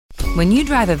When you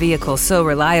drive a vehicle so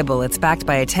reliable it's backed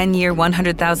by a 10-year,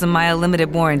 100,000-mile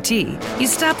limited warranty, you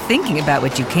stop thinking about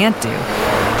what you can't do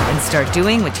and start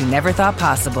doing what you never thought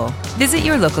possible. Visit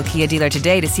your local Kia dealer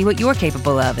today to see what you're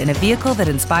capable of in a vehicle that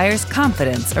inspires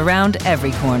confidence around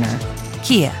every corner.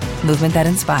 Kia, movement that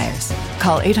inspires.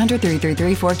 Call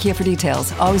 800-333-4KIA for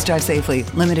details. Always drive safely.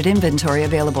 Limited inventory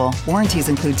available. Warranties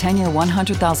include 10-year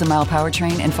 100,000-mile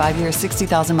powertrain and 5-year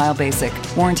 60,000-mile basic.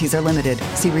 Warranties are limited.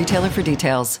 See retailer for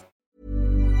details.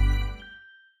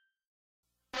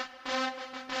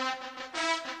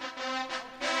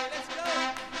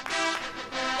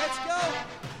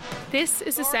 This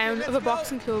is the sound of a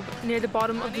boxing club near the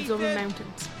bottom of the Dublin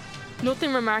Mountains.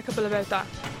 Nothing remarkable about that.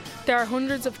 There are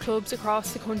hundreds of clubs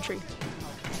across the country.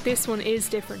 This one is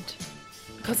different,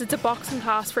 because it's a boxing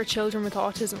class for children with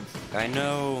autism. I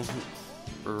know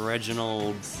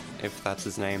Reginald, if that's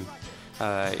his name,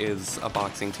 is a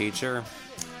boxing teacher,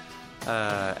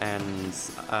 and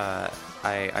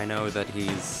I know that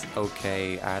he's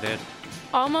okay at it.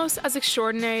 Almost as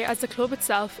extraordinary as the club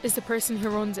itself is the person who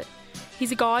runs it.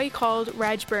 He's a guy called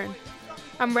Reg Byrne,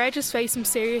 and Reg has faced some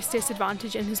serious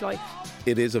disadvantage in his life.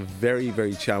 It is a very,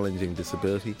 very challenging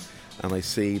disability, and I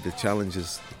see the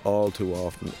challenges all too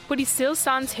often. But he still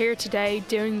stands here today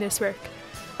doing this work,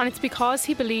 and it's because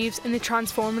he believes in the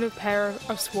transformative power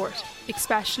of sport,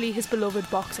 especially his beloved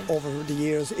boxing. Over the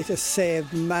years, it has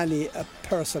saved many a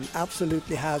person,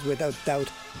 absolutely has, without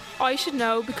doubt. I should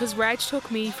know because Reg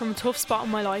took me from a tough spot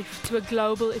in my life to a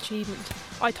global achievement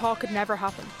I thought could never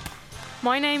happen.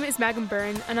 My name is Megan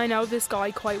Byrne, and I know this guy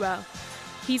quite well.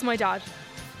 He's my dad.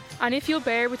 And if you'll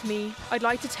bear with me, I'd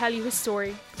like to tell you his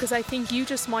story, because I think you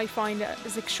just might find it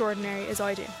as extraordinary as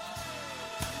I do.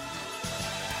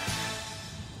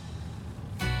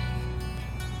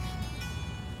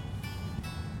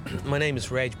 My name is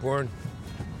Reg Byrne,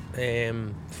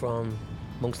 from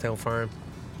Monkstown Farm,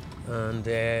 and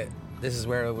this is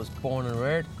where I was born and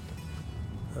reared.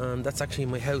 And that's actually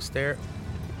my house there.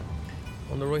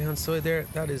 On the right hand side there,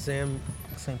 that is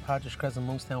St Patrick's Crescent,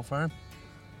 Monkstown Farm.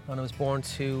 And I was born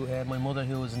to my mother,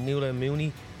 who was Nuala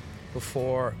Mooney,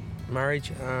 before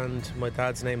marriage, and my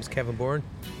dad's name is Kevin Byrne,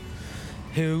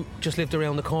 who just lived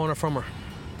around the corner from her.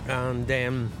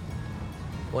 And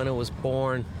when I was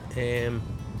born,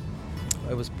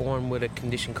 I was born with a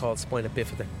condition called spina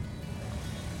bifida.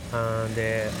 And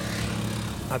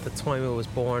at the time I was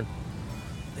born,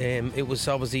 it was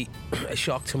obviously a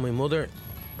shock to my mother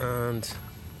and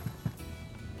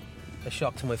a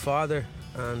shock to my father.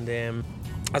 And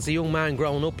as a young man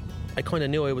growing up, I kind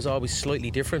of knew I was always slightly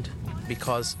different,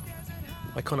 because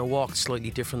I kind of walked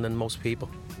slightly different than most people.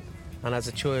 And as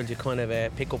a child, you kind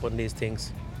of pick up on these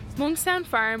things. Monkstown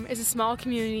Farm is a small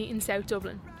community in South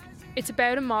Dublin. It's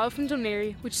about a mile from Dún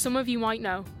Laoghaire, which some of you might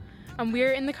know, and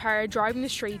we're in the car driving the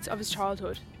streets of his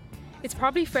childhood. It's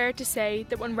probably fair to say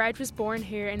that when Reg was born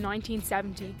here in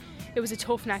 1970, it was a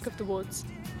tough neck of the woods.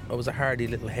 I was a hardy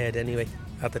little head anyway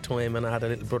at the time, and I had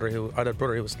a brother who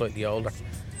was slightly older.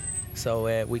 So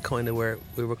we were kind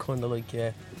of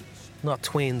like not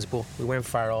twins, but we weren't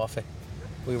far off it.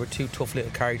 We were two tough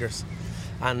little characters,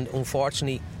 and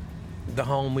unfortunately, the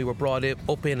home we were brought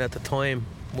up in at the time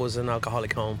was an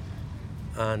alcoholic home,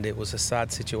 and it was a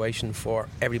sad situation for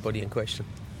everybody in question,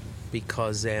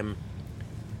 because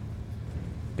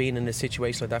being in a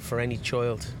situation like that for any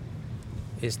child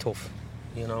is tough,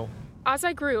 you know. As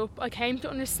I grew up, I came to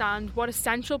understand what a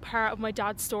central part of my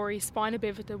dad's story, spina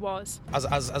bifida, was. As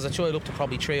a child up to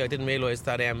probably 3, I didn't realise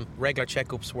that regular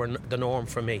checkups were the norm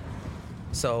for me.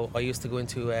 So I used to go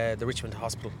into the Richmond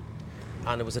Hospital,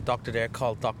 and there was a doctor there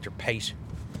called Dr. Pate.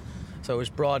 So I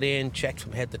was brought in, checked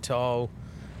from head to toe,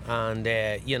 and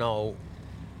they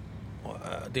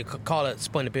call it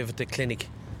spina bifida clinic.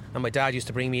 And my dad used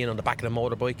to bring me in on the back of the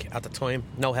motorbike at the time,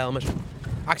 no helmet.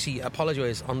 Actually, I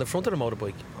apologise, on the front of the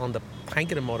motorbike, on the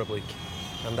tank of the motorbike.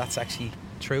 And that's actually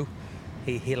true.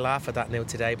 He'll laugh at that now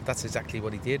today, but that's exactly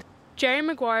what he did. Jerry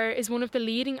Maguire is one of the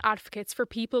leading advocates for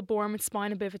people born with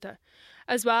spina bifida.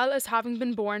 As well as having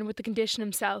been born with the condition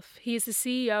himself, he is the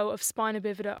CEO of Spina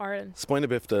Bifida Ireland. Spina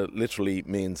bifida literally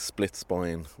means split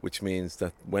spine, which means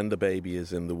that when the baby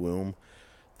is in the womb,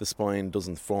 the spine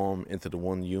doesn't form into the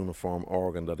one uniform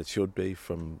organ that it should be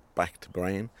from back to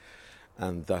brain,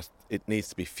 and that it needs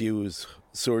to be fused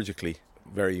surgically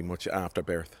very much after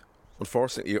birth.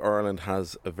 Unfortunately, Ireland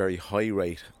has a very high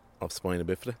rate of spina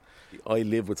bifida. I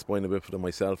live with spina bifida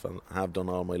myself and have done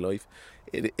all my life.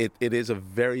 It is a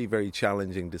very, very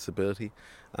challenging disability,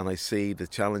 and I see the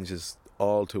challenges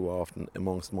all too often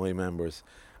amongst my members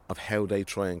of how they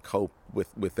try and cope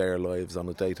with their lives on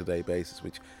a day-to-day basis,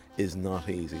 which is not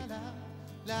easy.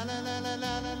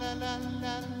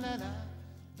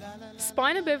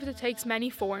 Spina bifida takes many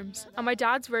forms, and my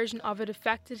dad's version of it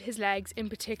affected his legs in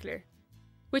particular,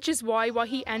 which is why what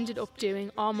he ended up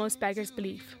doing almost beggars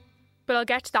belief. But I'll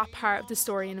get to that part of the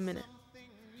story in a minute.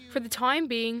 For the time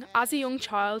being, as a young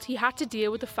child, he had to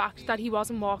deal with the fact that he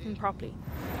wasn't walking properly.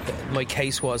 My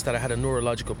case was that I had a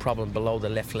neurological problem below the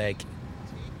left leg,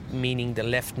 meaning the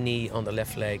left knee on the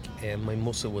left leg, and my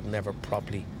muscle would never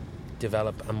properly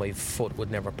develop, and my foot would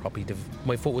never properly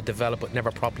develop but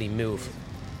never properly move.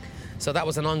 So that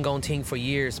was an ongoing thing for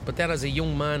years. But then as a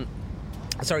young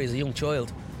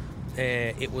child,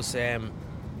 it was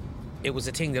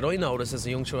a thing that I noticed as a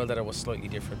young child, that I was slightly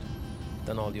different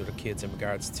than all the other kids in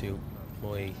regards to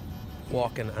my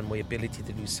walking and my ability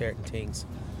to do certain things.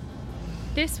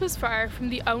 This was far from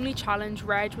the only challenge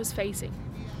Reg was facing.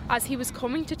 As he was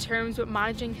coming to terms with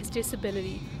managing his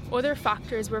disability, other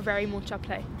factors were very much at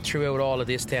play. Throughout all of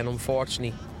this then,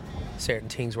 unfortunately, certain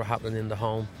things were happening in the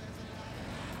home.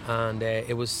 And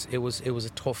it was a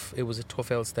tough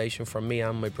old station for me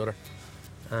and my brother.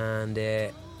 And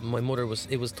it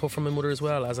was tough for my mother as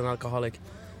well. As an alcoholic,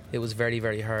 it was very,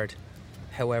 very hard.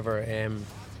 However,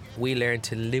 we learned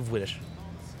to live with it.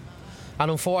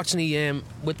 And unfortunately,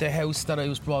 with the house that I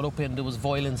was brought up in, there was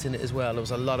violence in it as well. There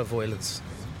was a lot of violence,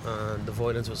 and the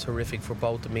violence was horrific for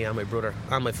both of me and my brother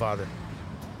and my father,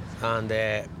 and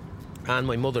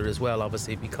my mother as well,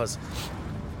 obviously, because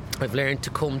I've learned to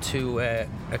come to a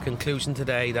conclusion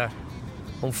today that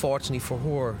unfortunately for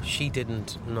her, she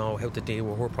didn't know how to deal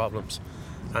with her problems,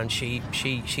 and she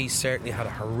certainly had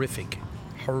a horrific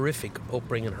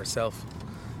upbringing herself.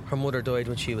 Her mother died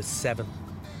when she was 7,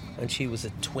 and she was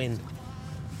a twin,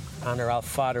 and her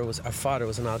father was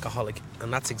an alcoholic,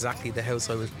 and that's exactly the house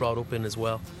I was brought up in as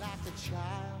well.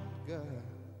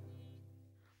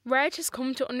 Reg has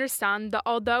come to understand that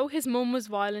although his mum was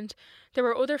violent, there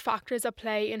were other factors at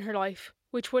play in her life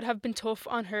which would have been tough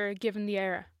on her given the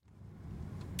era.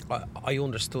 I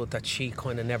understood that she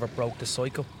kind of never broke the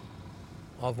cycle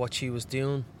of what she was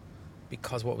doing,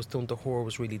 because what was done to her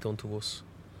was really done to us.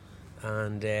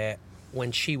 And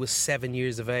when she was 7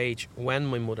 years of age, when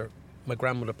my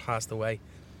grandmother passed away,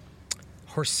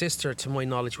 her sister, to my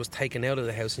knowledge, was taken out of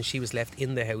the house, and she was left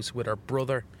in the house with her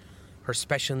brother, her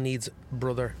special needs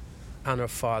brother, and her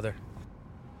father.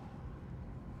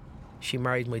 She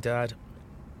married my dad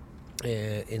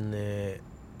in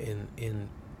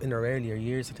her earlier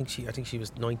years. I think she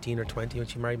was 19 or 20 when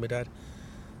she married my dad,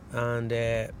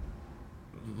 and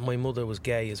my mother was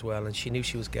gay as well, and she knew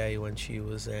she was gay when she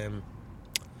was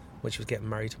getting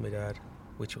married to my dad,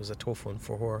 which was a tough one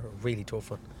for her, a really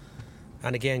tough one.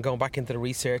 And again, going back into the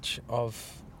research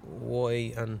of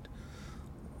why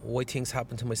things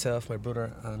happened to myself, my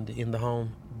brother, and in the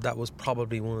home, that was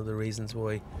probably one of the reasons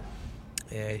why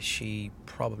she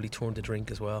probably turned to drink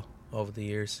as well over the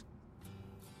years.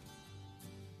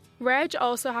 Reg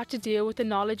also had to deal with the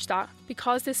knowledge that,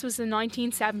 because this was the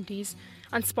 1970s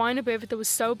and spina bifida was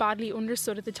so badly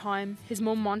understood at the time, his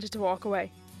mum wanted to walk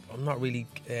away. I'm not really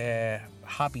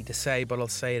happy to say, but I'll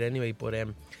say it anyway, but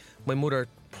my mother,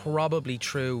 probably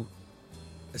through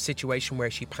a situation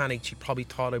where she panicked, she probably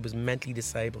thought I was mentally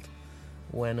disabled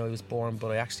when I was born,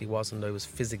 but I actually wasn't. I was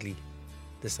physically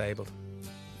disabled.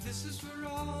 This is for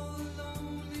all the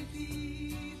lonely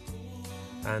people.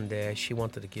 And she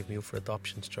wanted to give me up for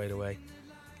adoption straight away,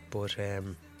 but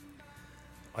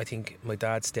I think my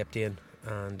dad stepped in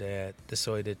and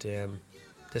decided to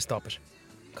stop it,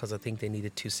 because I think they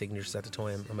needed 2 signatures at the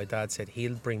time, and my dad said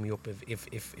he'll bring me up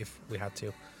if we had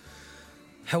to.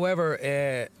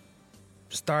 However,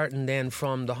 starting then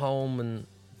from the home and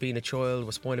being a child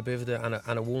with spina bifida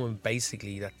and a woman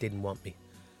basically that didn't want me,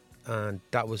 and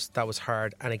that was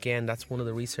hard. And again, that's one of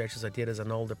the researches I did as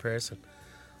an older person.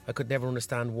 I could never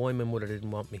understand why my mother didn't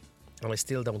want me, and I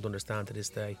still don't understand to this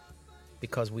day,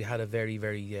 because we had a very,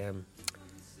 very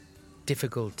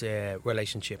difficult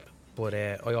relationship. But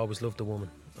I always loved the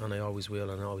woman, and I always will,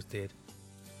 and I always did.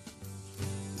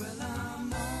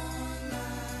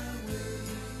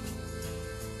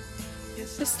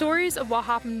 The stories of what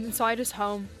happened inside his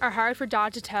home are hard for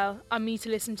Dad to tell and me to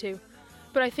listen to,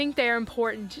 but I think they are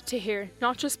important to hear,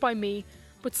 not just by me,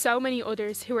 but so many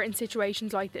others who are in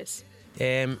situations like this.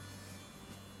 I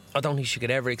don't think she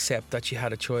could ever accept that she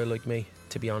had a child like me,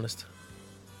 to be honest.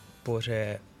 But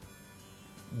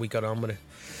we got on with it.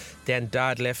 Then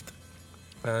Dad left,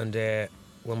 and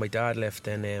when my dad left,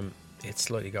 then it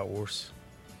slightly got worse.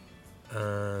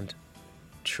 And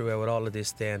throughout all of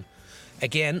this, then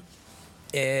again,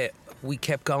 we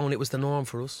kept going. It was the norm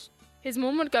for us. His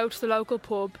mum would go to the local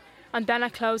pub, and then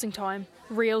at closing time,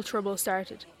 real trouble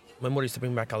started. My mother used to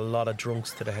bring back a lot of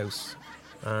drunks to the house,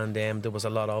 And there was a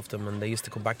lot of them, and they used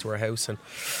to come back to our house, and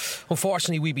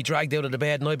unfortunately we'd be dragged out of the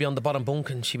bed and I'd be on the bottom bunk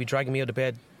and she'd be dragging me out of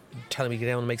bed, telling me to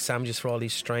get down and make sandwiches for all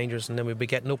these strangers. And then we'd be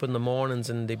getting up in the mornings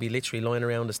and they'd be literally lying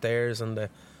around the stairs and the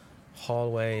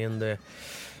hallway and the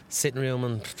sitting room,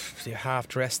 and they're half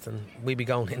dressed, and we'd be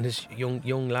going in as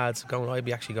young lads I'd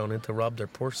be actually going in to rob their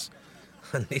purse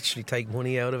and literally take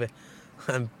money out of it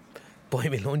and buy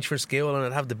me lunch for school, and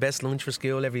I'd have the best lunch for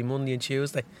school every Monday and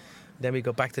Tuesday. Then we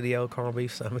go back to the old corned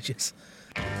beef sandwiches.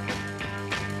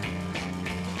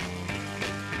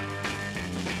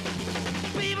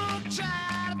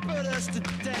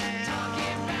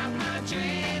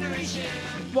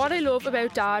 What I love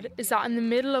about Dad is that in the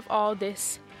middle of all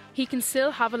this, he can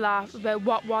still have a laugh about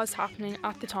what was happening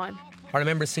at the time. I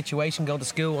remember a situation going to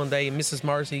school one day, and Mrs.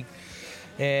 Morrissey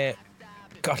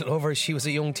got it over. She was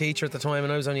a young teacher at the time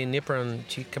and I was only a nipper, and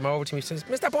she came over to me and says,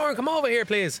 "Mr. Bourne, come over here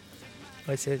please."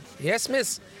 I said, "Yes,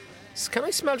 miss. Can I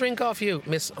smell drink off you?"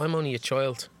 "Miss, I'm only a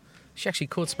child." She actually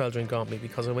could smell drink off me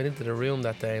because I went into the room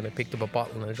that day and I picked up a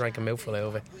bottle and I drank a mouthful out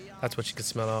of it. That's what she could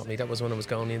smell off me. That was when I was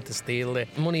going in to steal the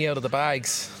money out of the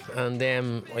bags. And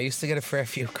I used to get a fair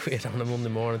few quid on a Monday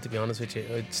morning, to be honest with you.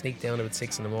 I'd sneak down about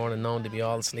 6 in the morning knowing they'd be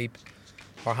all asleep,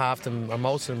 or half them or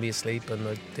most of them be asleep,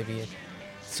 and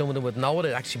some of them would know what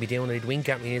they'd actually be doing. They'd wink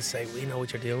at me and say, "We know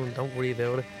what you're doing, don't worry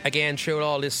about it." Again, through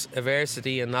all this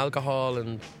adversity and alcohol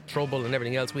and trouble and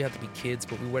everything else, we had to be kids,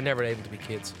 but we were never able to be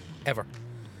kids, ever.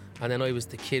 And then I was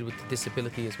the kid with the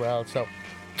disability as well, so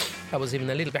that was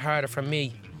even a little bit harder for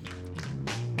me.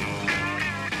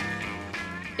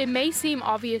 It may seem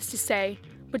obvious to say,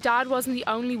 but Dad wasn't the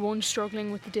only one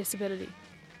struggling with the disability.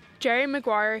 Jerry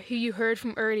Maguire, who you heard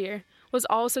from earlier, was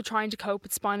also trying to cope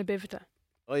with spina bifida.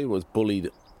 I was bullied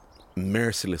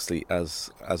mercilessly as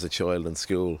a child in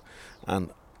school, and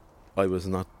I was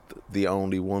not the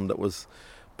only one that was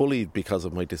bullied because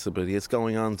of my disability. It's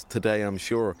going on today, I'm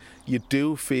sure. You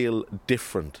do feel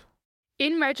different.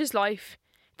 In Reg's life,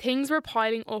 things were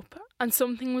piling up and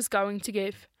something was going to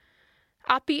give.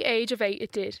 At the age of 8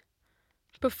 it did.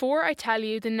 Before I tell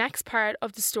you the next part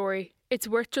of the story, it's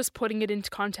worth just putting it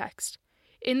into context.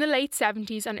 In the late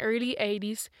 70s and early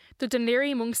 80s, the Dún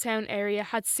Laoghaire-Monkstown area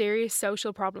had serious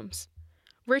social problems.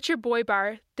 Richard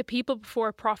Boybar, the People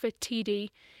Before Profit TD,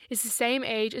 is the same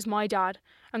age as my dad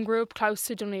and grew up close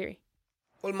to Dún Laoghaire.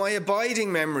 Well, my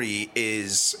abiding memory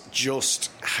is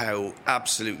just how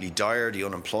absolutely dire the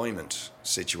unemployment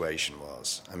situation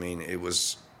was. I mean, it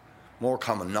was more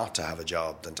common not to have a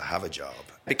job than to have a job.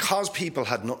 Because people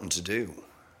had nothing to do,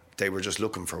 they were just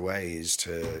looking for ways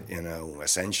to,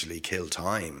 essentially kill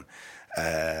time.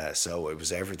 So it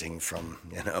was everything from,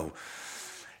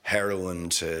 heroin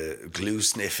to glue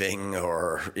sniffing,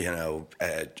 or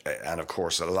and of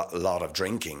course a lot of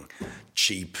drinking,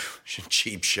 cheap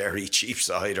sherry, cheap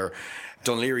cider.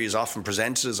 Dún Laoghaire is often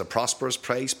presented as a prosperous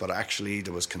place, but actually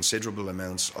there was considerable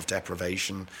amounts of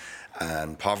deprivation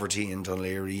and poverty in Dún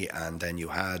Laoghaire, and then you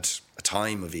had a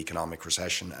time of economic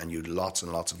recession and you had lots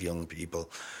and lots of young people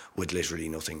with literally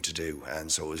nothing to do,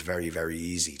 and so it was very, very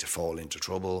easy to fall into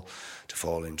trouble, to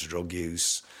fall into drug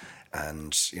use.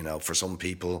 And, for some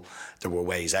people, there were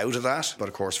ways out of that. But,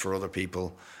 of course, for other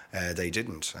people, they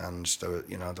didn't. And,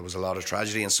 there was a lot of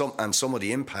tragedy. And some of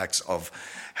the impacts of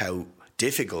how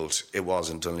difficult it was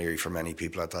in Dún Laoghaire for many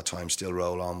people at that time still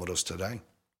roll on with us today.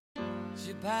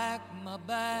 She packed my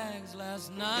bags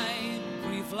last night,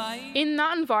 pre-flight. In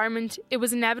that environment, it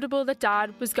was inevitable that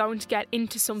Dad was going to get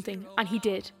into something, and he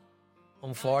did.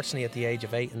 Unfortunately, at the age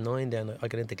of 8 and 9, then I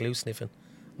got into glue sniffing,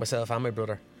 myself and my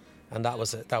brother. And that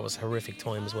was a horrific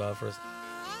time as well for us.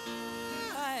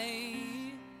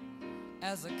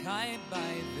 As a kite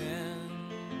by then.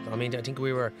 I mean, I think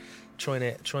we were trying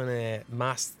to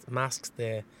mask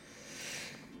the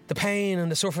pain and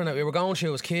the suffering that we were going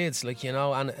through as kids,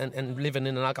 and living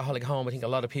in an alcoholic home. I think a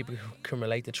lot of people can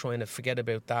relate to trying to forget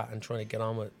about that and trying to get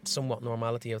on with somewhat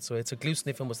normality outside. So glue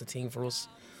sniffing was the thing for us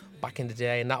back in the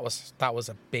day, and that was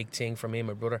a big thing for me and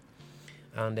my brother.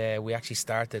 And we actually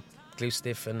started glue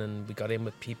sniffing, and we got in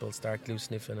with people, start glue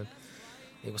sniffing, and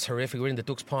it was horrific. We were in the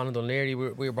Ducks Pond in Dún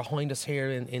Laoghaire. We were behind us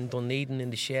here in Dunedin in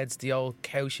the sheds, the old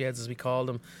cow sheds as we call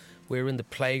them. We were in the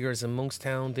Plaguers in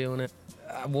Monkstown doing it.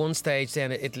 At one stage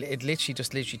then it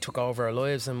literally took over our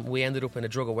lives, and we ended up in a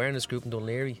drug awareness group in Dún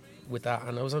Laoghaire with that.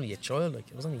 And I was only a child,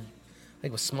 I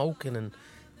was smoking and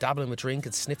dabbling with drink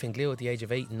and sniffing glue at the age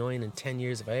of 8, 9 and 10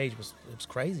 years of age. It was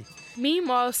crazy.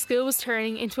 Meanwhile, school was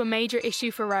turning into a major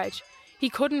issue for Reg. He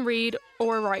couldn't read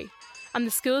or write, and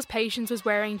the school's patience was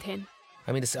wearing thin.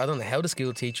 I mean, I don't know how the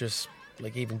school teachers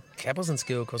even kept us in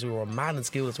school, because we were mad in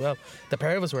school as well. The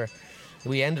pair of us were.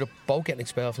 We ended up both getting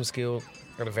expelled from school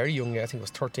at a very young age. I think I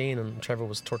was 13 and Trevor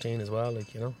was 13 as well,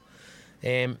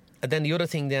 And then the other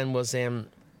thing then was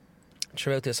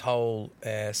throughout this whole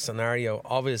scenario,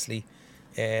 obviously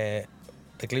the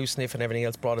glue sniff and everything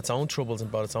else brought its own troubles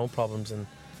and brought its own problems, and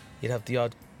you'd have the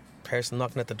odd person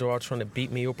knocking at the door trying to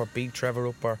beat me up or beat Trevor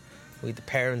up, or with the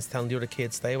parents telling the other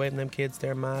kids, stay away from them kids,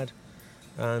 they're mad.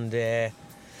 And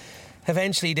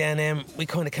eventually then we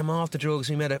kind of came off the drugs.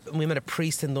 We met a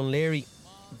priest in Dún Laoghaire,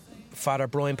 Father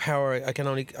Brian Power. I can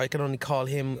only call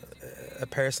him a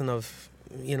person of,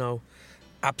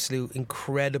 absolute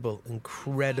incredible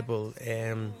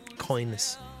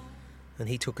kindness. And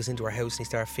he took us into our house and he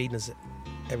started feeding us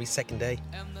every second day.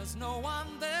 And there's no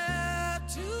one there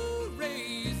to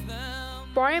raise them.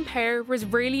 Brian Power was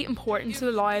really important to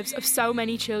the lives of so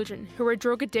many children who were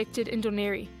drug addicted in Dún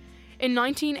Laoghaire. In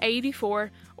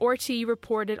 1984, RT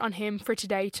reported on him for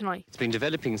Today Tonight. It's been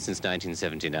developing since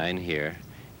 1979 here.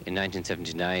 In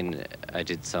 1979, I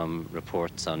did some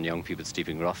reports on young people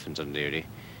sleeping rough in Dún Laoghaire.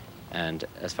 And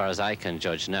as far as I can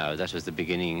judge now, that was the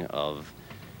beginning of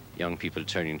young people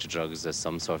turning to drugs as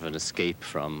some sort of an escape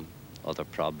from other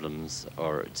problems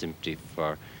or simply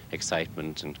for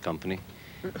excitement and company.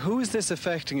 Who is this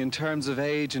affecting in terms of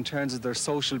age, in terms of their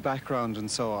social background and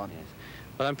so on? Yes.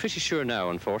 Well, I'm pretty sure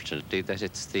now, unfortunately, that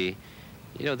it's the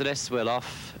less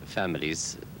well-off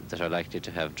families that are likely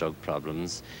to have drug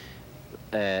problems,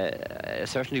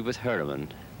 certainly with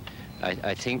heroin.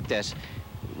 I think that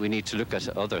we need to look at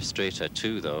other strata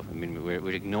too, though. I mean, we're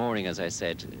ignoring, as I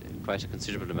said, quite a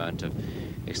considerable amount of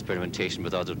experimentation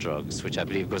with other drugs, which I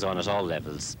believe goes on at all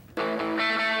levels.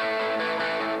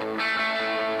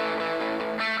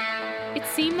 It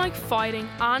seemed like fighting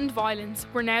and violence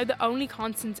were now the only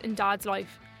constants in Dad's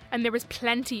life, and there was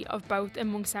plenty of both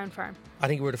in Monkstown Farm. I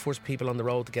think we were the first people on the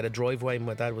road to get a driveway.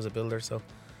 My dad was a builder,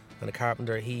 and a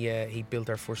carpenter. He built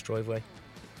our first driveway,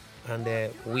 and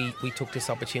we took this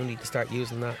opportunity to start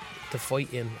using that to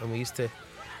fight in, and we used to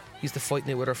fight in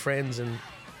it with our friends and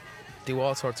do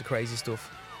all sorts of crazy stuff,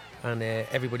 and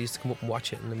everybody used to come up and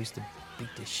watch it, and we used to beat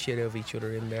the shit out of each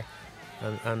other in there.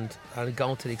 And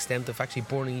gone to the extent of actually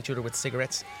burning each other with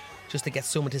cigarettes just to get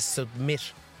someone to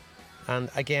submit. And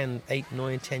again, 8,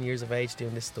 9, 10 years of age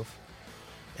doing this stuff.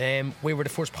 We were the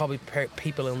first probably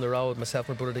people on the road, myself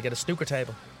and my brother, to get a snooker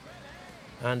table.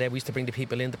 And we used to bring the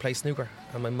people in to play snooker.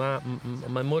 And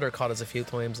my mother caught us a few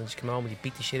times, and she came home and she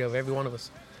beat the shit out of every one of us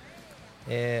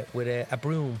with a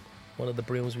broom. One of the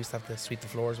brooms we used to have to sweep the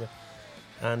floors with.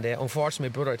 And unfortunately,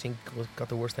 my brother, I think, got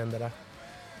the worst end of that.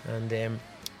 And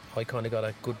I kind of got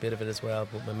a good bit of it as well,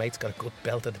 but my mate's got a good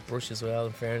belt at the brush as well,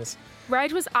 in fairness.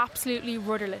 Red was absolutely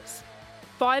rudderless.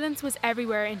 Violence was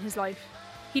everywhere in his life.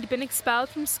 He'd been expelled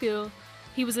from school,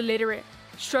 he was illiterate,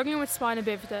 struggling with spina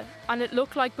bifida, and it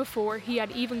looked like before he had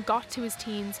even got to his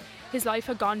teens, his life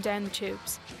had gone down the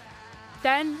tubes.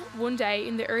 Then, one day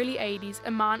in the early 80s,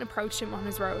 a man approached him on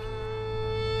his road.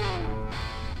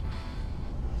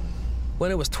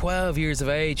 When I was 12 years of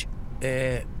age,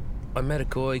 I met a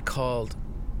guy called,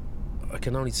 I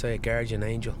can only say a guardian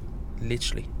angel,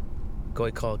 literally. A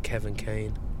guy called Kevin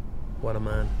Kane. What a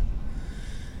man.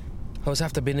 I was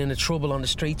after being in trouble on the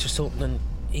streets or something, and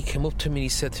he came up to me and he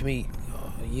said to me,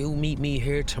 you meet me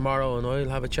here tomorrow and I'll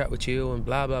have a chat with you and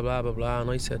blah blah blah blah blah.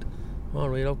 And I said,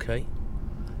 alright, okay.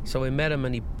 So I met him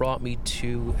and he brought me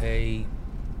to a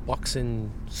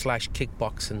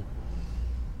boxing/kickboxing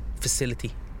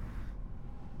facility.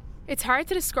 It's hard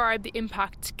to describe the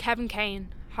impact Kevin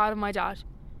Kane had on my dad.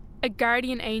 A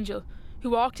guardian angel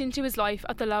who walked into his life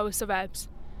at the lowest of ebbs.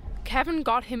 Kevin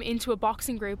got him into a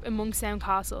boxing group in Monkstown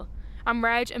Castle, and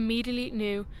Reg immediately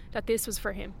knew that this was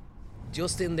for him.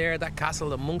 Just in there, that castle,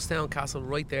 the Monkstown Castle,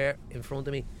 right there in front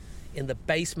of me, in the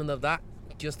basement of that,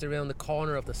 just around the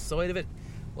corner of the side of it,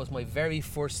 was my very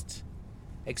first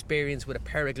experience with a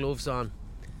pair of gloves on.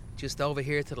 Just over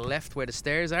here to the left where the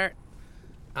stairs are,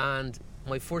 and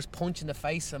my first punch in the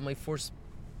face and my first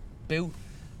boot.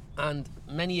 And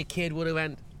many a kid would have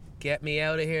went, get me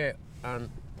out of here. And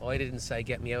I didn't say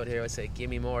get me out of here, I said give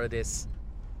me more of this.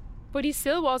 But he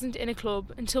still wasn't in a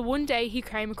club until one day he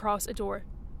came across a door.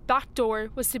 That door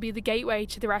was to be the gateway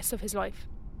to the rest of his life.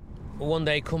 One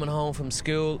day coming home from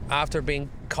school, after being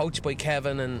coached by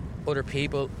Kevin and other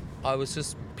people, I was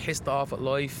just pissed off at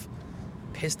life,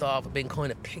 pissed off at being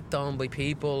kind of picked on by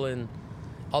people. And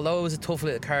although I was a tough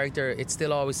little character, it's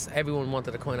still always, everyone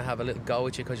wanted to kind of have a little go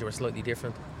at you because you were slightly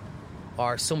different.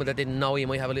 Or someone that didn't know you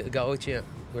might have a little go at you, you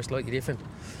were slightly different.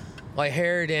 I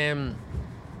heard a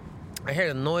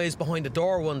noise behind the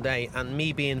door one day, and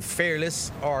me being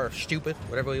fearless or stupid,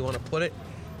 whatever you want to put it,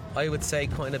 I would say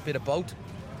kind of bit of both.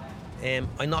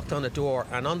 I knocked on the door,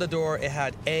 and on the door it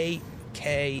had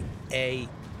AKAI,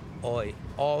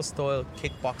 All Style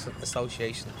Kickboxing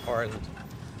Association Ireland.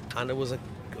 And there was a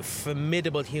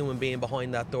formidable human being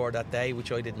behind that door that day,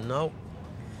 which I didn't know.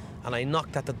 And I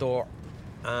knocked at the door.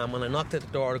 When I knocked at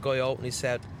the door, the guy opened. He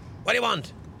said, "What do you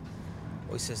want?"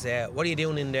 I says, "What are you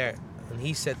doing in there?" And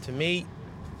he said to me,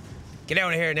 "Get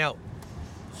out of here now."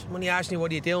 So when he asked me,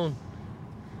 "What are you doing?"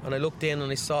 And I looked in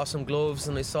and I saw some gloves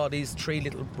and I saw these 3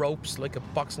 little ropes, like a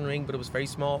boxing ring, but it was very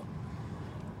small.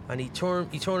 And he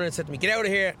turned around and said to me, "Get out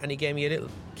of here." And he gave me a little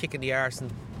kick in the arse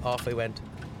and off I went.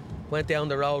 Went down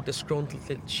the road, disgruntled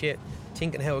little shit,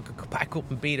 thinking how I could go back up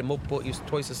and beat him up, but he was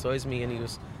twice the size of me and he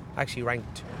was actually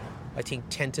ranked, I think,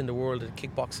 10th in the world at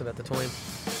kickboxing at the time.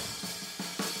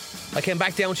 I came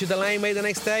back down through the laneway the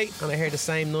next day and I heard the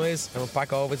same noise. I went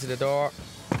back over to the door,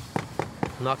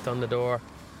 knocked on the door.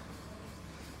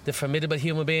 The formidable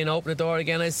human being opened the door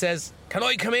again. I says, "Can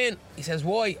I come in?" He says,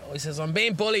 "Why?" I says, "I'm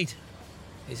being bullied."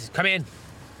 He says, "Come in."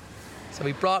 So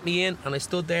he brought me in and I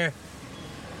stood there,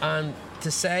 and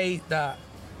to say that,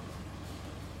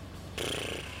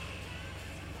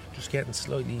 just getting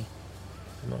slightly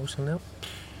emotional now,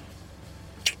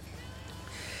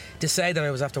 to say that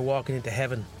I was after walking into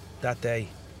heaven that day,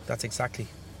 that's exactly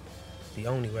the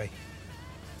only way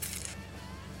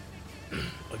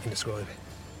I can describe it.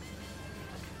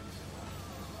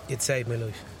 It saved my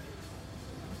life.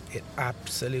 It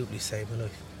absolutely saved my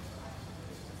life.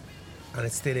 And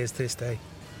it still is to this day.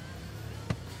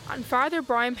 And Father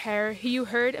Brian Power, who you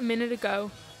heard a minute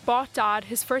ago, bought Dad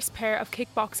his first pair of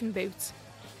kickboxing boots.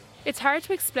 It's hard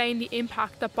to explain the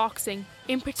impact that boxing,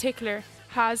 in particular,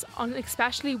 has on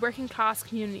especially working class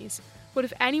communities, but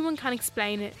if anyone can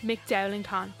explain it, Mick Dowling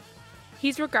can.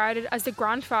 He's regarded as the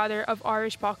grandfather of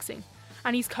Irish boxing,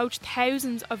 and he's coached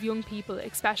thousands of young people,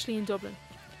 especially in Dublin.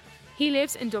 He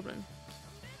lives in Dublin.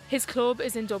 His club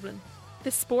is in Dublin.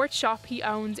 The sports shop he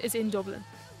owns is in Dublin.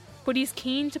 But he's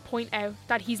keen to point out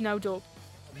that he's no dub.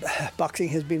 Boxing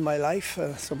has been my life.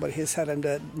 Somebody has said I'm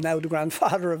now the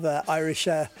grandfather of Irish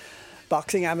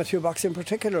boxing, amateur boxing in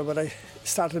particular. But I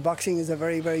started boxing as a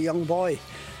very, very young boy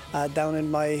down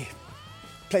in my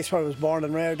place where I was born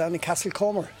and reared, down in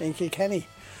Castlecomer in Kilkenny.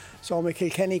 So I'm a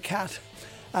Kilkenny cat.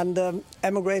 And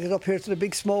emigrated up here to the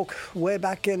Big Smoke way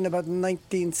back in about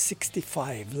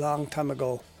 1965, long time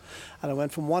ago. And I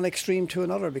went from one extreme to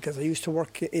another because I used to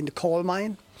work in the coal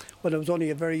mine when I was only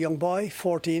a very young boy,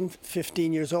 14,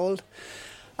 15 years old.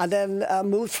 And then I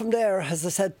moved from there, as I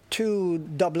said, to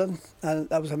Dublin. And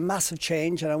that was a massive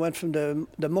change. And I went from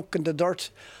the muck and the dirt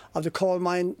of the coal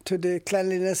mine to the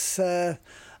cleanliness and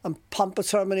pompous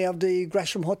ceremony of the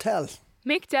Gresham Hotel.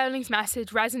 Mick Dowling's message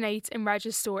resonates in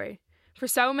Reg's story. For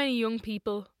so many young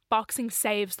people, boxing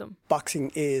saves them.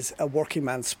 Boxing is a working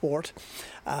man's sport,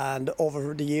 and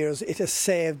over the years it has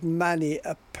saved many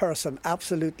a person,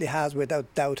 absolutely has,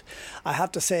 without doubt. I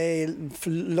have to say,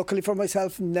 luckily for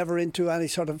myself, never into any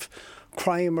sort of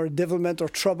crime or devilment or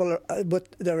trouble, but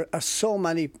there are so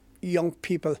many young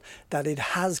people that it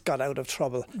has got out of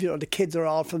trouble. You know, the kids are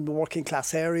all from the working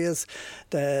class areas,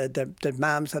 the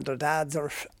mums and their dads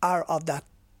are of that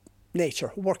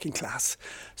nature, working class.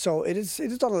 So it has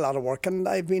done a lot of work, and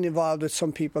I've been involved with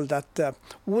some people that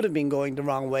would have been going the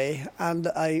wrong way, and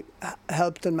I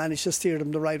helped and managed to steer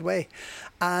them the right way.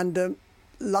 And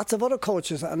lots of other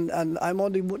coaches, and I'm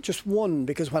only just one,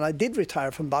 because when I did retire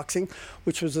from boxing,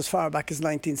 which was as far back as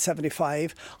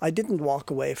 1975, I didn't walk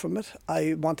away from it.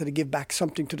 I wanted to give back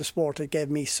something to the sport. It gave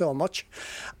me so much.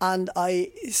 And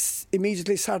I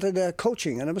immediately started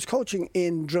coaching, and I was coaching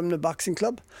in Drimna Boxing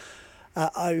Club.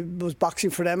 I was boxing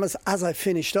for them as I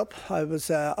finished up. I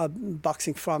was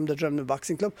boxing from the Drimna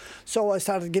Boxing Club. So I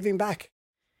started giving back.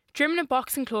 Drimna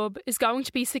Boxing Club is going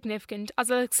to be significant, as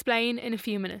I'll explain in a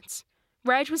few minutes.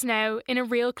 Reg was now in a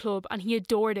real club and he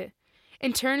adored it.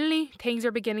 Internally, things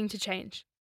are beginning to change.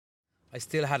 I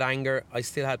still had anger, I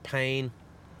still had pain,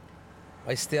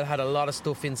 I still had a lot of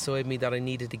stuff inside me that I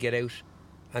needed to get out.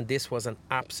 And this was an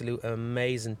absolute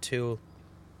amazing tool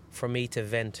for me to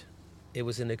vent. It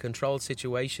was in a controlled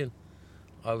situation.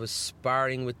 I was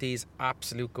sparring with these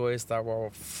absolute guys that were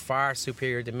far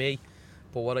superior to me.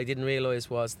 But what I didn't realise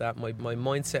was that my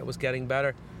mindset was getting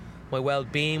better. My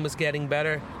well-being was getting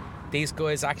better. These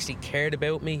guys actually cared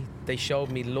about me. They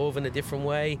showed me love in a different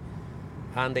way.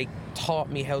 And they taught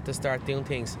me how to start doing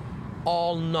things.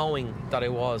 All knowing that I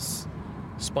was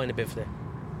spina bifida.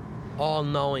 All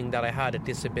knowing that I had a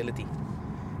disability.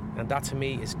 And that to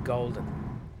me is golden.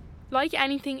 Like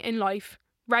anything in life,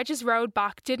 Reg's road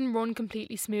back didn't run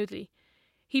completely smoothly.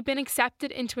 He'd been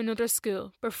accepted into another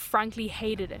school, but frankly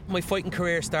hated it. My fighting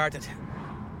career started.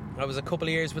 I was a couple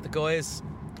of years with the guys.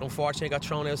 Unfortunately, I got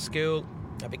thrown out of school.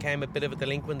 I became a bit of a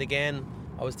delinquent again.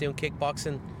 I was doing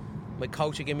kickboxing. My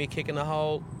coach would give me a kick in the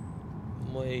hole.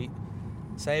 My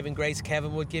saving grace,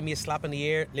 Kevin, would give me a slap in the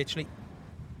ear, literally.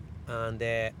 And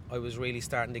I was really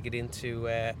starting to get into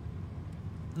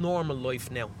normal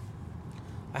life now.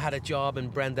 I had a job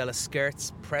in Brendella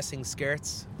Skirts, pressing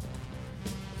skirts.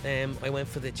 I went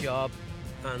for the job,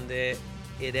 and it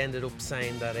ended up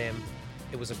saying that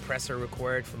it was a presser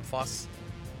required from Foss.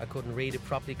 I couldn't read it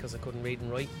properly because I couldn't read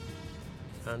and write.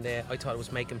 And I thought it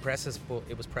was making presses, but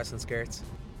it was pressing skirts.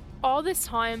 All this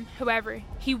time, however,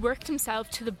 he worked himself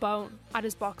to the bone at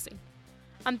his boxing.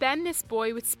 And then this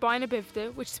boy with spina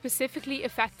bifida, which specifically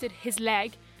affected his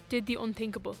leg, did the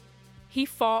unthinkable. He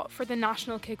fought for the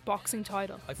national kickboxing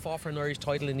title. I fought for an Irish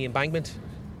title in the Embankment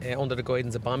under the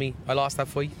guidance of Bommy. I lost that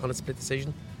fight on a split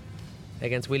decision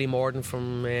against Willie Morden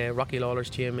from Rocky Lawler's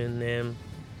gym in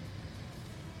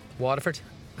Waterford.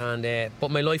 And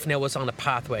but my life now was on a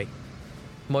pathway.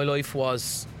 My life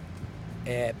was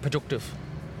productive.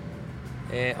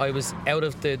 I was out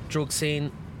of the drug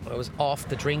scene. I was off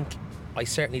the drink. I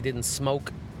certainly didn't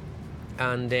smoke.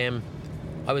 And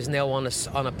I was now on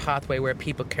a pathway where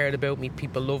people cared about me,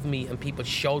 people loved me, and people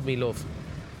showed me love.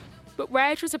 But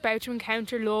Reg was about to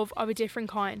encounter love of a different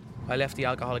kind. I left the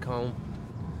alcoholic home,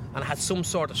 and I had some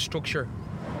sort of structure.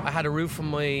 I had a roof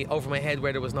over my head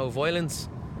where there was no violence.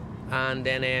 And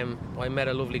then I met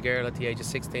a lovely girl at the age of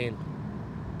 16,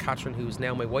 Catherine, who's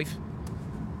now my wife.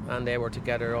 And they were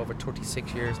together over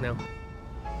 36 years now.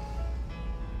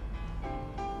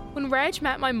 When Reg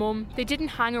met my mum, they didn't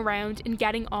hang around in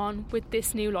getting on with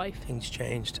this new life. Things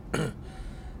changed.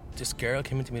 This girl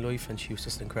came into my life and she was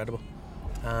just incredible.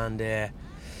 And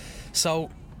so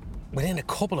within a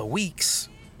couple of weeks,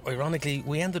 ironically,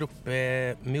 we ended up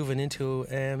moving into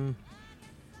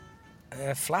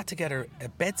a flat together, a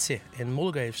bedsit in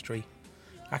Mulgrave Street,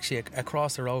 actually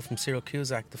across the road from Cyril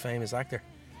Cusack, the famous actor.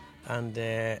 And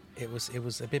it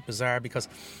was a bit bizarre because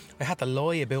I had to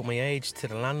lie about my age to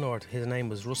the landlord. His name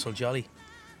was Russell Jolly,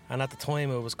 and at the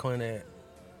time I was kind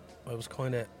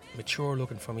of mature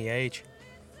looking for my age.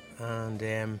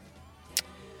 And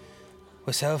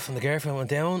myself and the girlfriend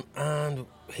went down, and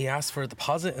he asked for a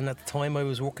deposit. And at the time I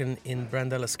was working in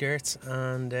Brendella Skirts,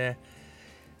 and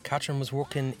Catherine was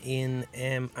working in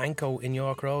Anco in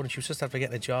York Road, and she was just after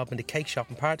getting a job in the cake shop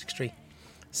in Partick Street.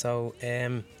 So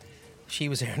she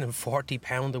was earning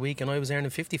 £40 a week and I was earning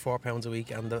 £54 a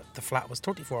week, and the flat was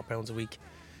 £34 a week.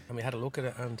 And we had a look at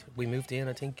it and we moved in,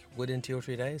 I think, within 2 or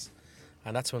 3 days.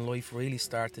 And that's when life really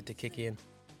started to kick in.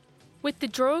 With the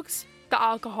drugs, the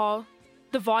alcohol,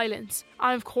 the violence,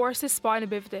 and of course his spina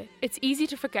bifida, it's easy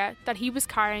to forget that he was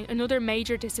carrying another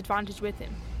major disadvantage with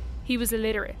him. He was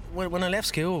illiterate. When I left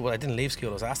school, well, I didn't leave school,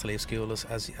 I was asked to leave school, as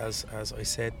I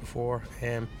said before.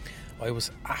 I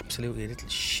was absolutely a little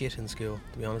shit in school,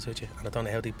 to be honest with you, and I don't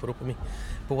know how they put up with me.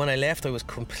 But when I left, I was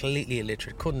completely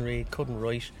illiterate, couldn't read, couldn't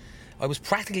write. I was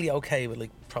practically okay with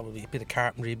probably a bit of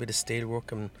carpentry, a bit of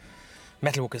steelwork and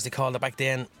metalwork, as they called it back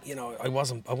then. You know, I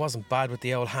wasn't bad with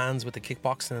the old hands, with the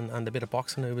kickboxing and the bit of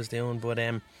boxing I was doing, but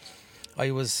I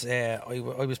was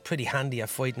pretty handy at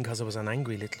fighting because I was an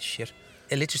angry little shit.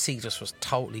 Illiteracy just was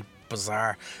totally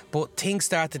bizarre. But things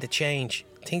started to change.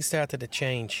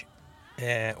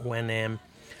 When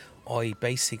I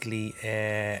basically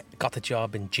got the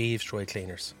job in Jeeves Dry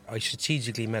Cleaners. I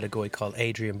strategically met a guy called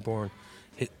Adrian Byrne,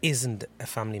 who isn't a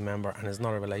family member and is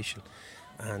not a relation.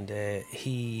 And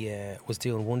he was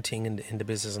doing one thing in the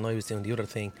business and I was doing the other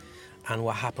thing. And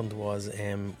what happened was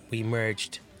we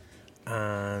merged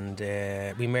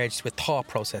with thought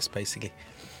process, basically.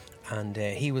 And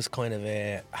he was kind of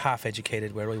half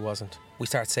educated where I wasn't. We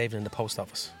started saving in the post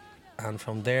office. And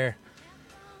from there,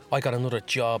 I got another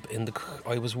job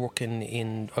I was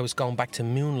going back to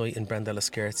moonlight in Brendella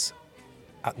Skirts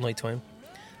at night time.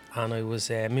 And I was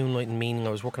moonlighting, meaning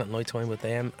I was working at night time with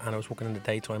them and I was working in the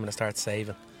daytime, and I started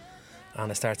saving.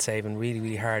 And I started saving really,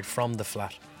 really hard from the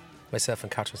flat. Myself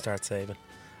and Catherine started saving.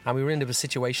 And we were in a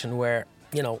situation where,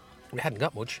 you know, we hadn't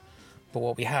got much, but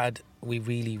what we had, we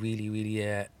really, really,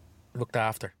 really looked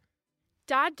after.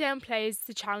 Dad downplays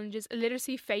the challenges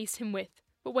illiteracy faced him with,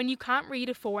 but when you can't read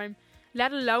a form,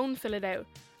 let alone fill it out,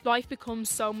 life becomes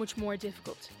so much more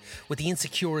difficult. With the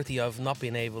insecurity of not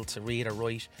being able to read or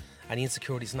write, and the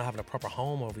insecurities of not having a proper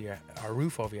home over your, or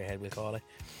roof over your head, we'll call it,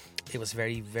 it was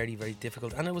very, very, very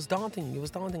difficult, and it was daunting. It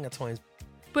was daunting at times.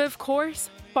 But of course,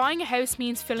 buying a house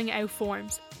means filling out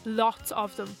forms, lots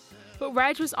of them. But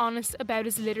Reg was honest about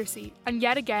his literacy, and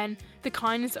yet again, the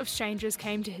kindness of strangers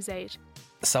came to his aid.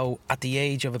 So at the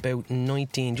age of about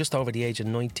 19, just over the age of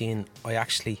 19, I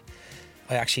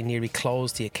I actually nearly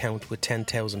closed the account with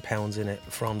 £10,000 in it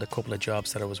from the couple of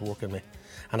jobs that I was working with.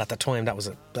 And at the time, that was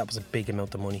a big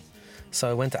amount of money. So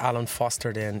I went to Alan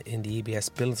Foster then in the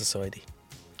EBS Building Society.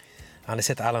 And I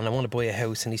said to Alan, I want to buy a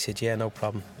house. And he said, yeah, no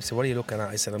problem. I said, what are you looking at?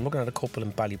 I said, I'm looking at a couple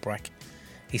in Ballybrack.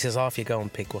 He says, off you go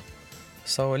and pick one.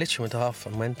 So I literally went off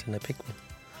and went and I picked one.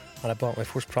 And I bought my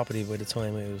first property by the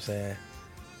time I was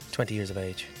 20 years of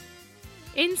age.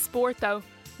 In sport though,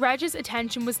 Reg's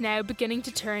attention was now beginning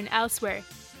to turn elsewhere.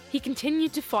 He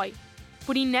continued to fight,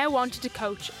 but he now wanted to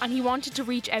coach and he wanted to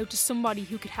reach out to somebody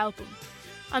who could help him.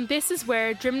 And this is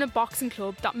where Drimnagh Boxing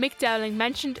Club that Mick Dowling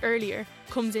mentioned earlier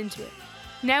comes into it.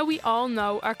 Now we all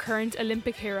know our current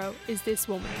Olympic hero is this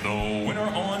woman. The winner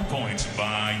on points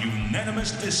by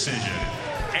unanimous decision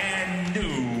and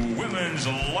new women's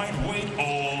lightweight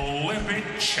Olympic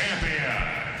champion.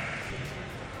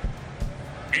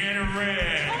 In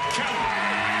red, Kelly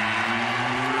Harrington.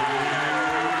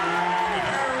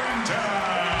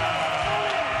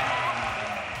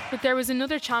 But there was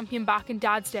another champion back in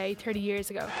Dad's day 30 years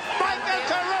ago. Michael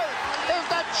Carruth is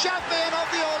the champion of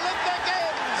the Olympic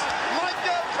Games.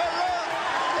 Michael Carruth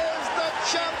is the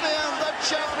champion, the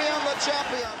champion, the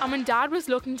champion. And when Dad was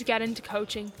looking to get into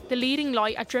coaching, the leading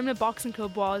light at Drimnagh Boxing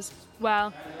Club was,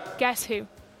 well, guess who?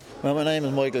 Well, my name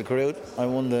is Michael Carruth. I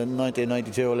won the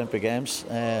 1992 Olympic Games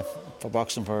for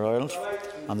boxing for Ireland.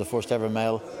 I'm the first ever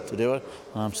male to do it,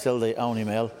 and I'm still the only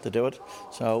male to do it.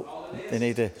 So they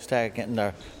need to start getting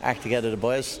their act together, the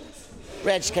boys.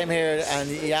 Reg came here and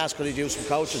he asked could he do some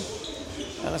coaching.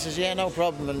 And I says, yeah, no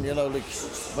problem. And, you know, like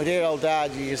my dear old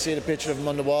dad, you can see the picture of him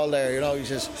on the wall there, you know, he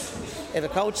says, if a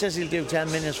coach says he'll do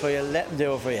 10 minutes for you, let him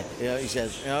do it for you. You know, he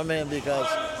says, you know what I mean? Because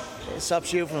it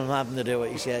stops you from having to do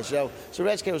it, he says. So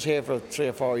Reg was here for 3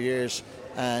 or 4 years,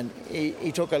 and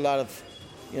he took a lot of,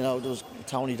 you know, there was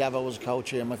Tony Devo was a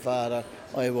coach here, my father,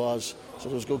 I was. So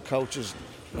there was good coaches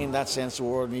in that sense of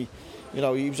the word. And he, you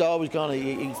know, he was always going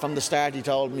to, from the start he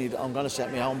told me, I'm going to set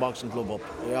my own boxing club up,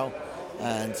 you know.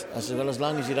 And I said, well, as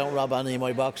long as you don't rob any of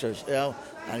my boxers, you know.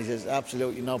 And he says,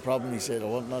 absolutely, no problem. He said, I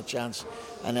want no chance.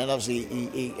 And then obviously,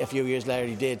 he a few years later,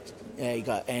 he did. He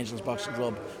got Angels Boxing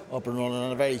Club up and running,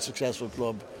 and a very successful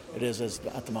club it is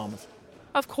at the moment.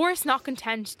 Of course, not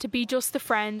content to be just the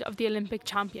friend of the Olympic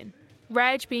champion.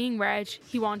 Reg being Reg,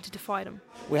 he wanted to fight him.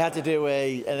 We had to do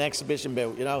an exhibition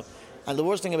bout, you know. And the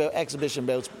worst thing about exhibition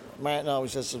bouts, Martin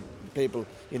always says to people,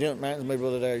 Martin's my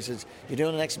brother there, he says, you're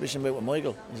doing an exhibition bout with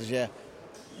Michael? He says, yeah.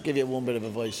 I'll give you one bit of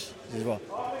advice. He says, what?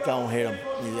 Don't hit him.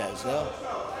 He says, yeah.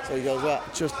 So he goes,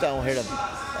 what? Just don't hit him.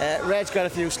 Red's got a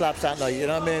few slaps that night, you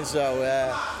know what I mean?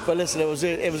 So, but listen, it was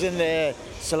in the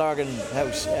Sillargan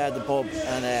house at the pub,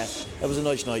 and it was a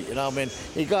nice night, you know what I mean?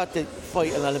 He got to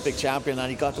fight an Olympic champion,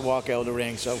 and he got to walk out of the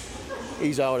ring, so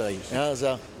he's all right, you know,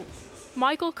 so.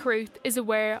 Michael Carruth is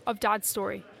aware of Dad's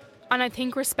story, and I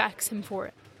think respects him for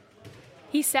it.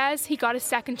 He says he got a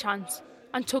second chance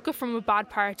and took it from a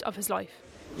bad part of his life.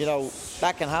 You know,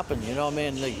 that can happen, you know what I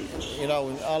mean? Like, you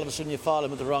know, all of a sudden you fall in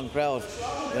with the wrong crowd,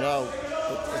 you know.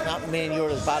 It's not mean you're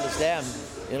as bad as them,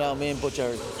 you know what I mean? But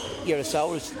you're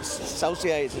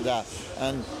associated to that.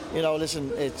 And, you know, listen,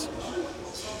 it's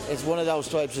one of those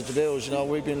types of to-dos, you know.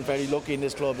 We've been very lucky in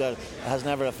this club that it has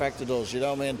never affected us, you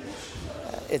know what I mean?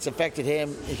 It's affected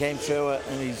him, he came through it,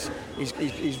 and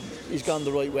he's gone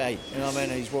the right way, you know what I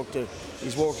mean? He's worked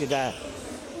it that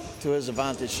to his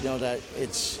advantage, you know, that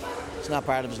it's not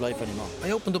part of his life anymore.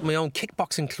 I opened up my own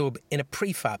kickboxing club in a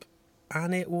prefab,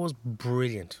 and it was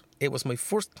brilliant. It was my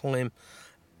first time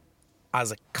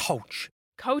as a coach.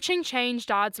 Coaching changed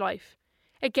Dad's life.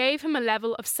 It gave him a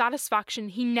level of satisfaction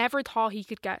he never thought he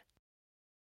could get.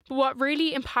 But what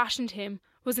really impassioned him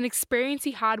was an experience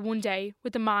he had one day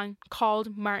with a man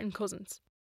called Martin Cousins.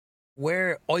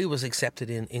 Where I was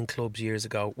accepted in clubs years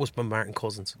ago was by Martin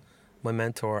Cousins, my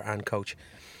mentor and coach.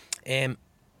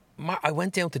 I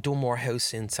went down to Dunmore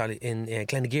House in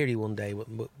Glenageary one day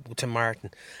to Martin,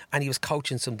 and he was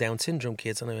coaching some Down syndrome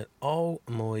kids, and I went, oh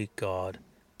my God,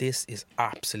 this is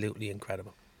absolutely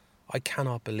incredible. I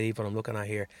cannot believe what I'm looking at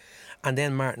here. And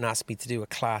then Martin asked me to do a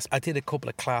class. I did a couple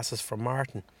of classes for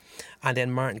Martin, and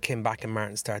then Martin came back and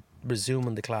Martin started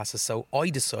resuming the classes. So I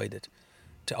decided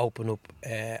to open up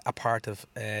a part of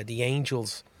the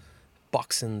Angels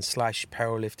boxing /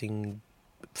 powerlifting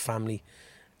family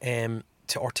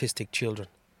to autistic children.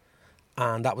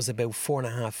 And that was about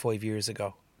 4.5-5 years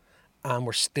ago. And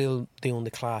we're still doing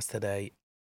the class today.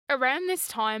 Around this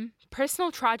time,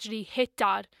 personal tragedy hit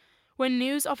Dad when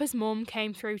news of his mum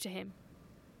came through to him.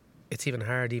 It's even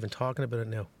hard even talking about it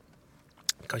now,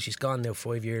 because she's gone now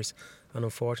 5 years, and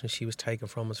unfortunately she was taken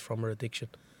from us from her addiction.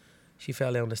 She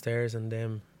fell down the stairs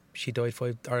and she died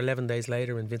 11 days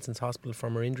later in Vincent's Hospital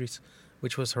from her injuries,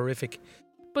 which was horrific.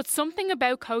 But something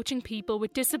about coaching people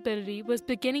with disability was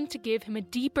beginning to give him a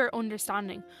deeper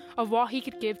understanding of what he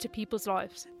could give to people's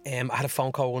lives. I had a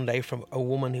phone call one day from a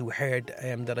woman who heard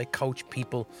that I coach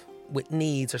people with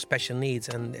needs or special needs,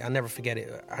 and I'll never forget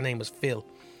it. Her name was Phil.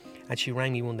 And she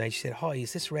rang me one day. She said, "Hi,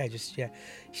 is this Reg?" I said, "Yeah."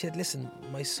 She said, "Listen,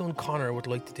 my son Connor would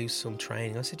like to do some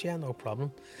training." I said, "Yeah, no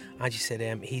problem." And she said,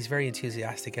 "He's very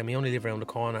enthusiastic and we only live around the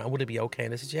corner. And would it be okay?"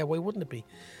 And I said, "Yeah, why wouldn't it be?"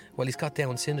 "Well, he's got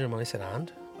Down syndrome." And I said,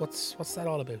 "And? What's that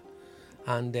all about?"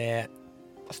 And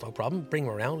that's no problem. Bring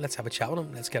him around. Let's have a chat with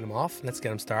him. Let's get him off. Let's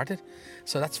get him started.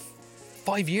 So that's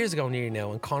 5 years ago nearly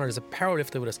now. And Connor is a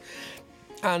powerlifter with us.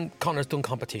 And Connor's done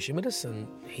competition with us, and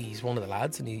he's one of the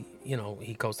lads, and he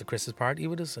goes to Chris's party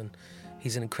with us, and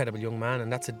he's an incredible young man,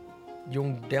 and that's a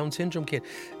young Down syndrome kid.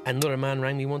 Another man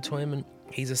rang me one time, and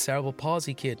he's a cerebral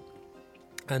palsy kid,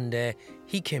 and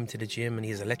he came to the gym, and he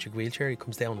has an electric wheelchair. He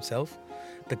comes down himself.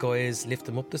 The guys lift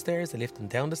him up the stairs, they lift him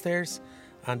down the stairs,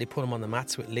 and they put him on the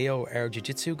mats with Leo, our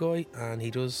jiu-jitsu guy, and he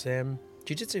does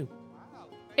jiu-jitsu.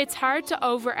 It's hard to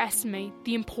overestimate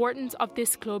the importance of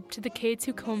this club to the kids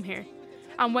who come here.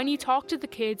 And when you talk to the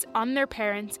kids and their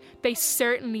parents, they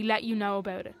certainly let you know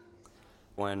about it.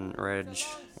 When Reg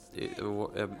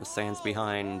stands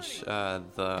behind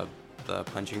the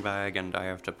punching bag and I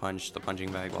have to punch the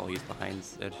punching bag while he's behind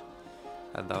it,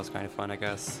 that was kind of fun, I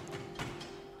guess.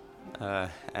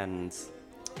 And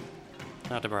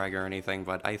not to brag or anything,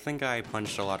 but I think I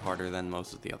punched a lot harder than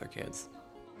most of the other kids.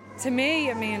 To me,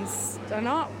 it means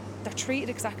they're treated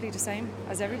exactly the same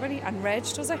as everybody, and Reg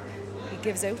does it. He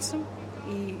gives out to them.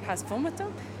 He has fun with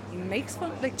them. He makes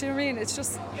fun. Do you know what I mean? It's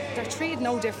just, they're treated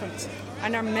no different.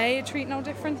 And they're made treat no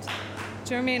different. Do you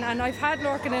know what I mean? And I've had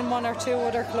Lorcan in one or two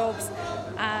other clubs,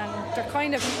 and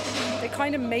they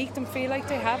kind of make them feel like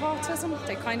they have autism.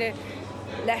 They kind of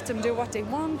let them do what they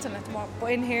want and let them walk.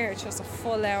 But in here, it's just a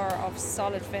full hour of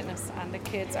solid fitness, and the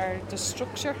kids are the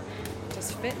structure.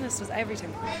 Just fitness, just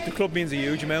everything. The club means a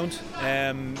huge amount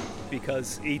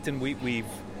because Ethan, we've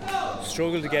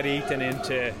struggled to get Ethan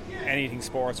into anything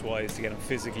sports-wise, to get him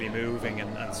physically moving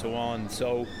and so on.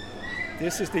 So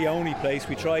this is the only place.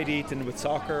 We tried Ethan with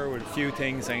soccer, with a few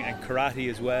things, and karate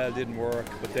as well, didn't work.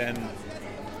 But then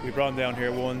we brought him down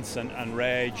here once, and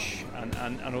Reg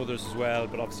and others as well,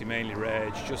 but obviously mainly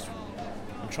Reg.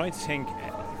 I'm trying to think,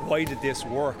 why did this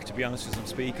work, to be honest, as I'm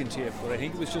speaking to you? But I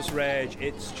think it was just Reg.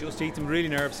 It's just Ethan really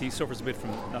nervous. He suffers a bit from,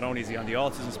 not only is he on the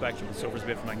autism spectrum, but suffers a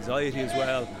bit from anxiety as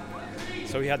well.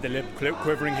 So he had the lip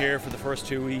quivering here for the first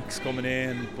 2 weeks coming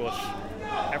in, but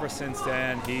ever since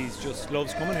then he just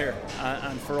loves coming here.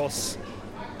 And for us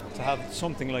to have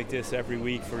something like this every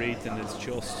week for Ethan is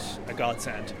just a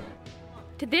godsend.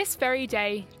 To this very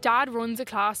day, Dad runs a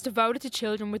class devoted to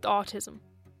children with autism.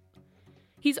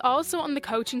 He's also on the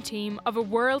coaching team of a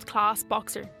world-class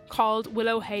boxer called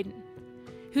Willow Hayden,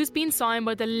 who's been signed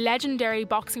by the legendary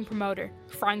boxing promoter,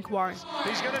 Frank Warren.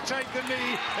 He's going to take the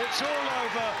knee, it's all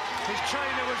over. His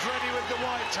trainer was ready with the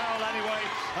white towel anyway,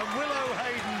 and Willow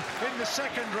Hayden in the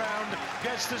second round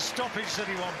gets the stoppage that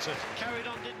he wanted. Carried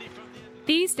on, didn't he, from the end?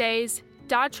 These days,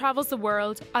 Dad travels the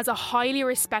world as a highly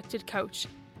respected coach.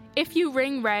 If you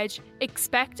ring Reg,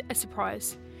 expect a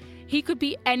surprise. He could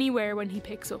be anywhere when he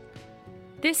picks up.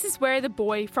 This is where the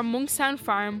boy from Monkstown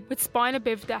Farm with spina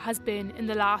bifida has been in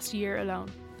the last year alone.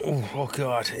 Oh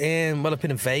God. Well, I've been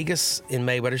in Vegas in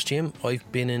Mayweather's gym.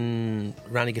 I've been in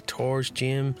Randy Couture's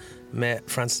gym, met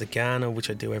Francis Ngannou, which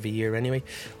I do every year anyway.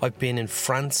 I've been in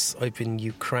France, I've been in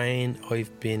Ukraine,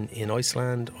 I've been in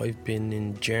Iceland, I've been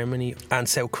in Germany and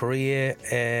South Korea.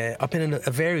 I've been in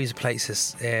various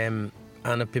places, and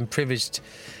I've been privileged.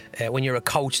 When you're a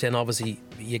coach, then obviously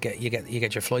you get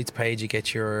your flights paid, you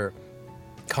get your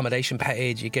accommodation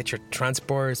paid, you get your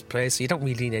transport paid, so you don't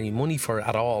really need any money for it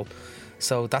at all.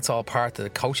 So that's all part of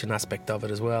the coaching aspect of it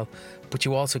as well. But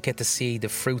you also get to see the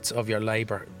fruits of your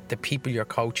labour, the people you're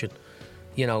coaching.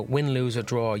 You know, win, lose or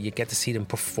draw, you get to see them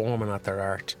performing at their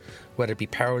art, whether it be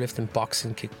powerlifting,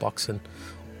 boxing, kickboxing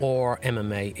or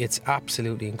MMA. It's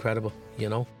absolutely incredible, you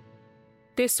know.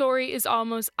 This story is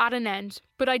almost at an end,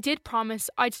 but I did promise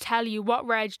I'd tell you what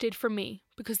Reg did for me,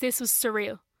 because this was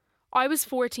surreal. I was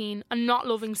 14 and not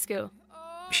loving skill.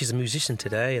 She's a musician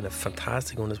today, and a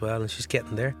fantastic one as well, and she's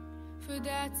getting there.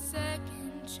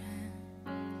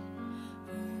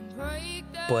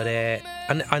 But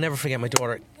I never forget my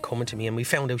daughter coming to me, and we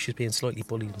found out she was being slightly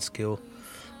bullied in school,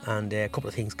 and a couple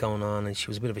of things going on, and she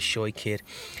was a bit of a shy kid.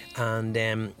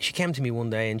 And she came to me one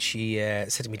day and she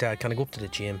said to me, "Dad, can I go up to the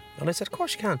gym?" And I said, "Of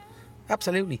course you can,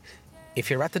 absolutely. If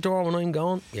you're at the door when I'm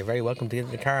going, you're very welcome to get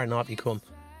in the car and off you come."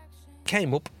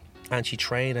 Came up, And she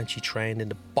trained in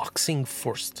the boxing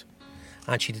first.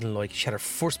 And she didn't like it. She had her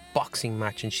first boxing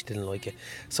match and she didn't like it.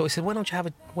 So I said, why don't you have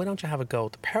a go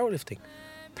at the powerlifting?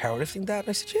 Powerlifting, Dad? And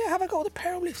I said, yeah, have a go at the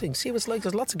powerlifting. See what it's like.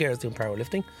 There's lots of girls doing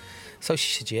powerlifting. So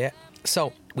she said, yeah.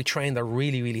 So we trained her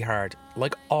really, really hard.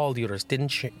 Like all the others. Didn't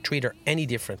treat her any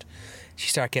different. She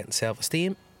started getting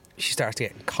self-esteem. She started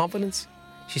getting confidence.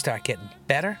 She started getting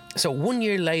better. So 1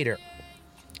 year later,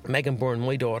 Megan Byrne,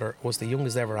 my daughter, was the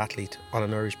youngest ever athlete on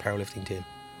an Irish powerlifting team.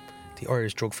 The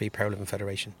Irish Drug-Free Powerlifting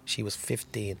Federation. She was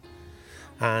 15.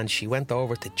 And she went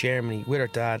over to Germany with her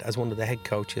dad as one of the head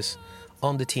coaches.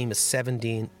 On the team is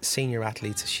 17 senior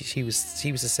athletes. She was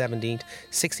the 17th,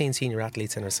 16 senior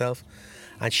athletes in herself.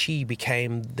 And she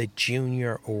became the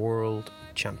junior world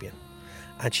champion.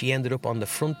 And she ended up on the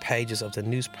front pages of the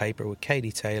newspaper with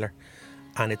Katie Taylor.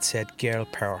 And it said girl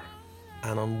power.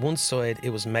 And on one side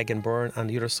it was Megan Byrne and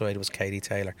the other side was Katie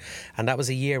Taylor. And that was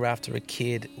a year after a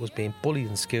kid was being bullied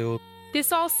in school.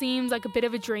 This all seems like a bit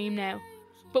of a dream now,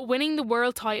 but winning the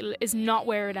world title is not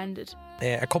where it ended.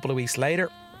 A couple of weeks later,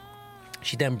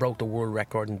 she then broke the world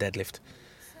record in deadlift.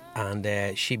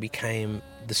 And she became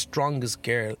the strongest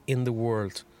girl in the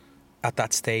world at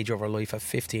that stage of her life at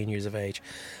 15 years of age.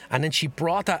 And then she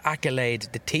brought that accolade,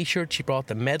 the t-shirt, she brought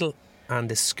the medal, and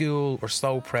the school were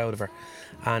so proud of her.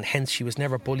 And hence she was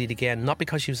never bullied again, not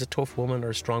because she was a tough woman or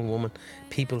a strong woman.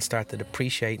 People started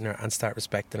appreciating her and start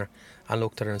respecting her and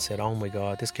looked at her and said, oh my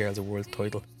God, this girl's a world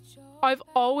title. I've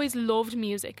always loved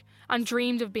music and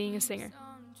dreamed of being a singer,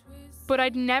 but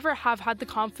I'd never have had the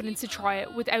confidence to try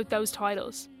it without those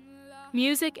titles.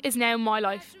 Music is now my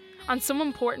life, and some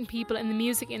important people in the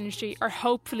music industry are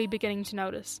hopefully beginning to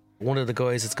notice. One of the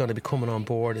guys that's going to be coming on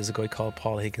board is a guy called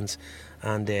Paul Higgins.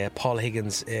 And Paul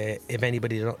Higgins, if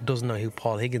anybody doesn't know who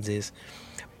Paul Higgins is,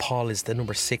 Paul is the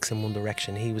number 6 in One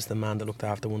Direction. He was the man that looked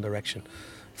after One Direction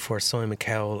for Simon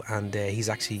Cowell, and he's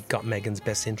actually got Megan's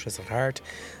best interest at heart,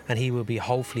 and he will be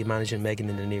hopefully managing Megan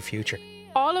in the near future.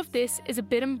 All of this is a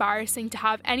bit embarrassing to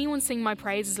have anyone sing my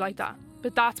praises like that,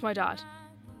 but that's my dad.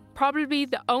 Probably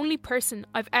the only person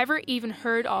I've ever even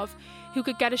heard of who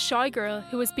could get a shy girl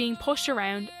who was being pushed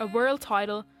around a world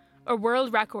title, a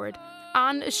world record,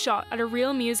 and a shot at a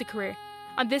real music career.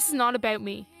 And this is not about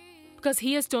me, because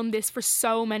he has done this for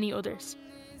so many others.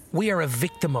 We are a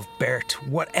victim of birth,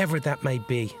 whatever that may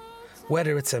be.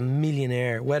 Whether it's a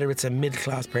millionaire, whether it's a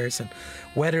middle-class person,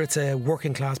 whether it's a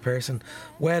working-class person,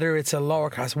 whether it's a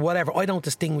lower-class, whatever. I don't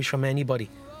distinguish from anybody.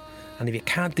 And if you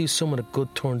can't do some of the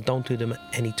good turn, don't do them at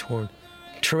any turn.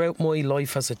 Throughout my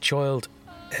life as a child,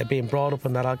 being brought up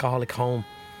in that alcoholic home,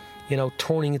 you know,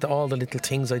 turning into all the little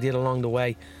things I did along the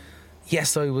way.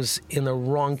 Yes, I was in the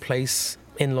wrong place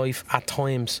in life at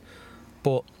times,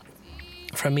 but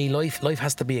for me, life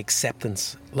has to be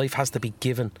acceptance. Life has to be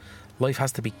given. Life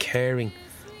has to be caring.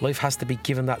 Life has to be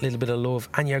given that little bit of love,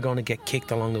 and you're going to get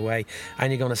kicked along the way,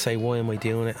 and you're going to say, why am I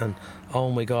doing it? And oh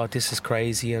my God, this is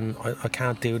crazy, and I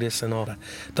can't do this and all that.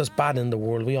 There's bad in the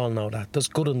world, we all know that. There's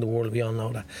good in the world, we all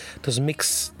know that. There's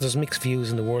mixed views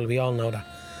in the world, we all know that.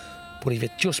 But if you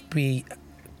just be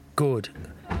good,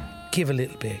 give a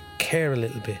little bit, care a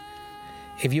little bit,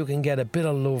 if you can get a bit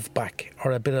of love back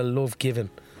or a bit of love given,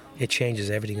 it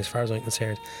changes everything as far as I'm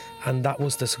concerned. And that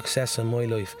was the success in my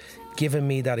life. Giving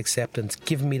me that acceptance,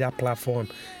 giving me that platform,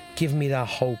 giving me that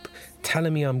hope,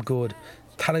 telling me I'm good,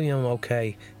 telling me I'm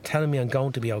okay, telling me I'm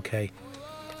going to be okay.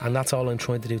 And that's all I'm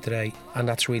trying to do today. And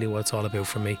that's really what it's all about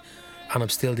for me. And I'm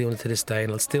still doing it to this day,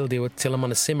 and I'll still do it till I'm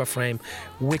on a simmer frame,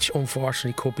 which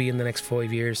unfortunately could be in the next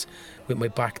 5 years with my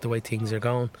back the way things are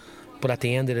going. But at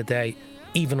the end of the day,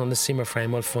 even on the simmer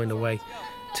frame, I'll find a way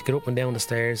to get up and down the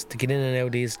stairs, to get in and out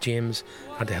of these gyms,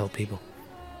 and to help people.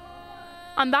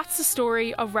 And that's the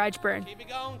story of Reg Byrne,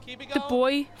 the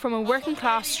boy from a working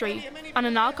class street and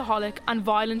an alcoholic and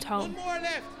violent home,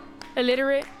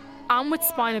 illiterate and with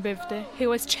spina bifida,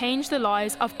 who has changed the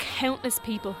lives of countless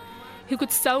people who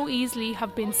could so easily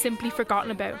have been simply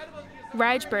forgotten about.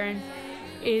 Reg Byrne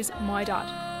is my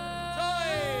dad.